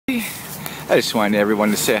I just wanted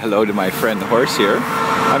everyone to say hello to my friend the horse here.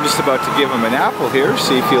 I'm just about to give him an apple here,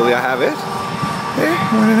 see if he'll have it. Hey,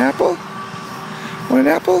 want an apple? Want an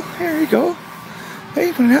apple? Here you go.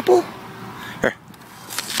 Hey, want an apple? Here.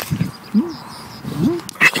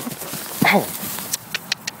 Oh.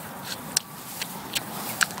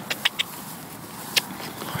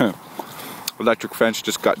 Electric fence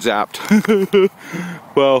just got zapped.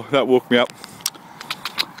 Well, that woke me up.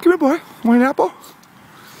 Come here, boy. Want an apple?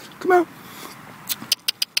 Come on.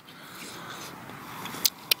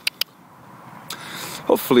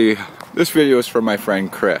 Hopefully, this video is for my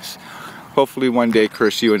friend Chris. Hopefully one day,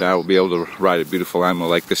 Chris, you and I will be able to ride a beautiful animal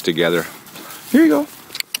like this together. Here you go.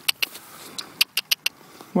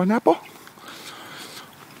 Want an apple?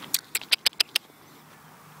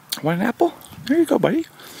 Want an apple? Here you go, buddy.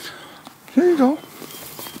 Here you go.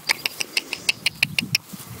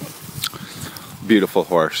 Beautiful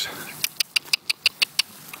horse.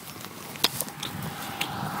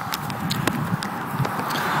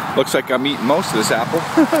 Looks like I'm eating most of this apple.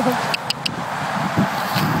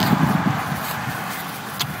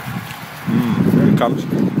 Here it comes.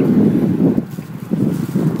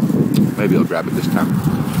 Maybe I'll grab it this time.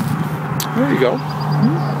 There you go.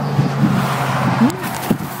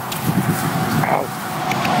 Ow.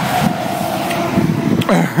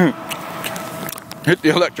 Hit the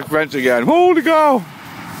electric fence again. Holy cow!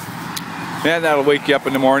 Man, that'll wake you up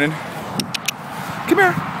in the morning. Come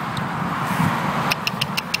here.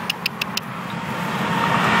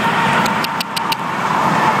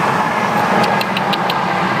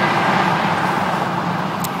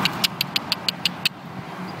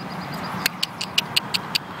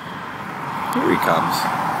 Here he comes.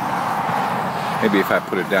 Maybe if I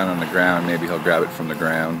put it down on the ground, maybe he'll grab it from the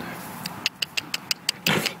ground.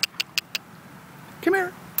 Come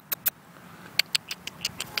here.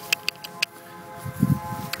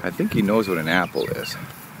 I think he knows what an apple is.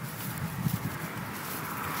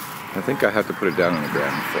 I think I have to put it down on the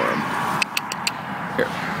ground for him. Here.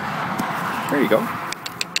 There you go.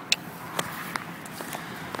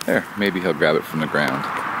 There, maybe he'll grab it from the ground.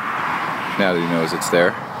 Now that he knows it's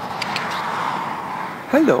there.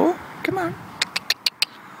 Hello, come on.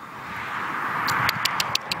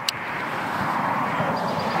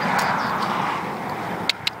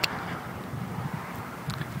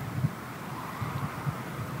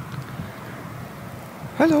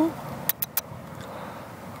 Hello.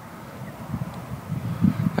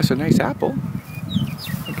 That's a nice apple.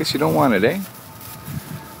 I guess you don't want it, eh?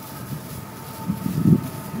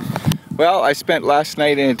 Well, I spent last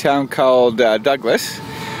night in a town called Douglas.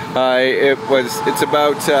 It's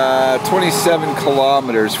about 27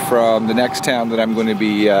 kilometers from the next town that I'm going to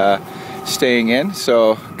be staying in.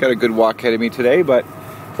 So got a good walk ahead of me today, but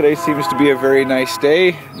today seems to be a very nice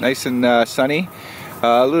day, nice and sunny.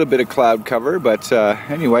 A little bit of cloud cover, but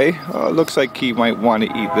anyway, it looks like he might want to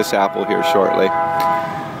eat this apple here shortly.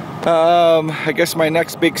 I guess my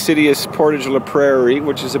next big city is Portage La Prairie,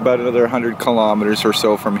 which is about another 100 kilometers or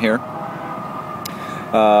so from here.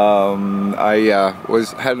 I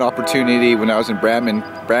had an opportunity when I was in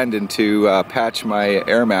Brandon to patch my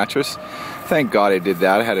air mattress. Thank God I did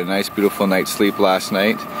that. I had a nice, beautiful night's sleep last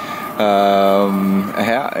night.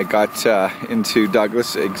 I got into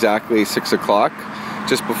Douglas exactly 6 o'clock,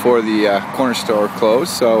 just before the corner store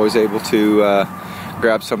closed, so I was able to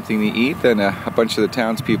grab something to eat. Then a bunch of the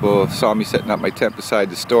townspeople saw me setting up my tent beside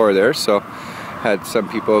the store there, so had some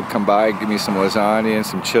people come by and give me some lasagna and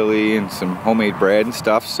some chili and some homemade bread and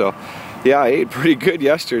stuff. So yeah, I ate pretty good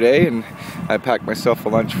yesterday, and I packed myself a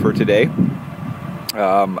lunch for today.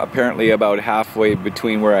 Apparently about halfway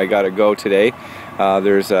between where I gotta go today,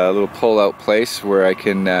 there's a little pull-out place where I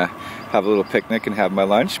can have a little picnic and have my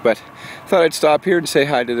lunch, but thought I'd stop here and say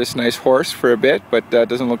hi to this nice horse for a bit, but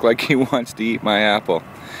doesn't look like he wants to eat my apple.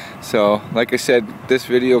 So, like I said, this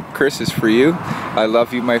video, Chris, is for you. I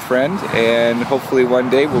love you, my friend, and hopefully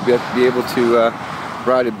one day we'll be able to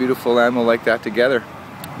ride a beautiful animal like that together.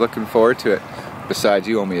 Looking forward to it. Besides,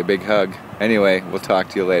 you owe me a big hug. Anyway, we'll talk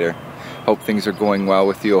to you later. Hope things are going well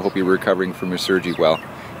with you. I hope you're recovering from your surgery well.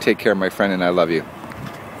 Take care, my friend, and I love you.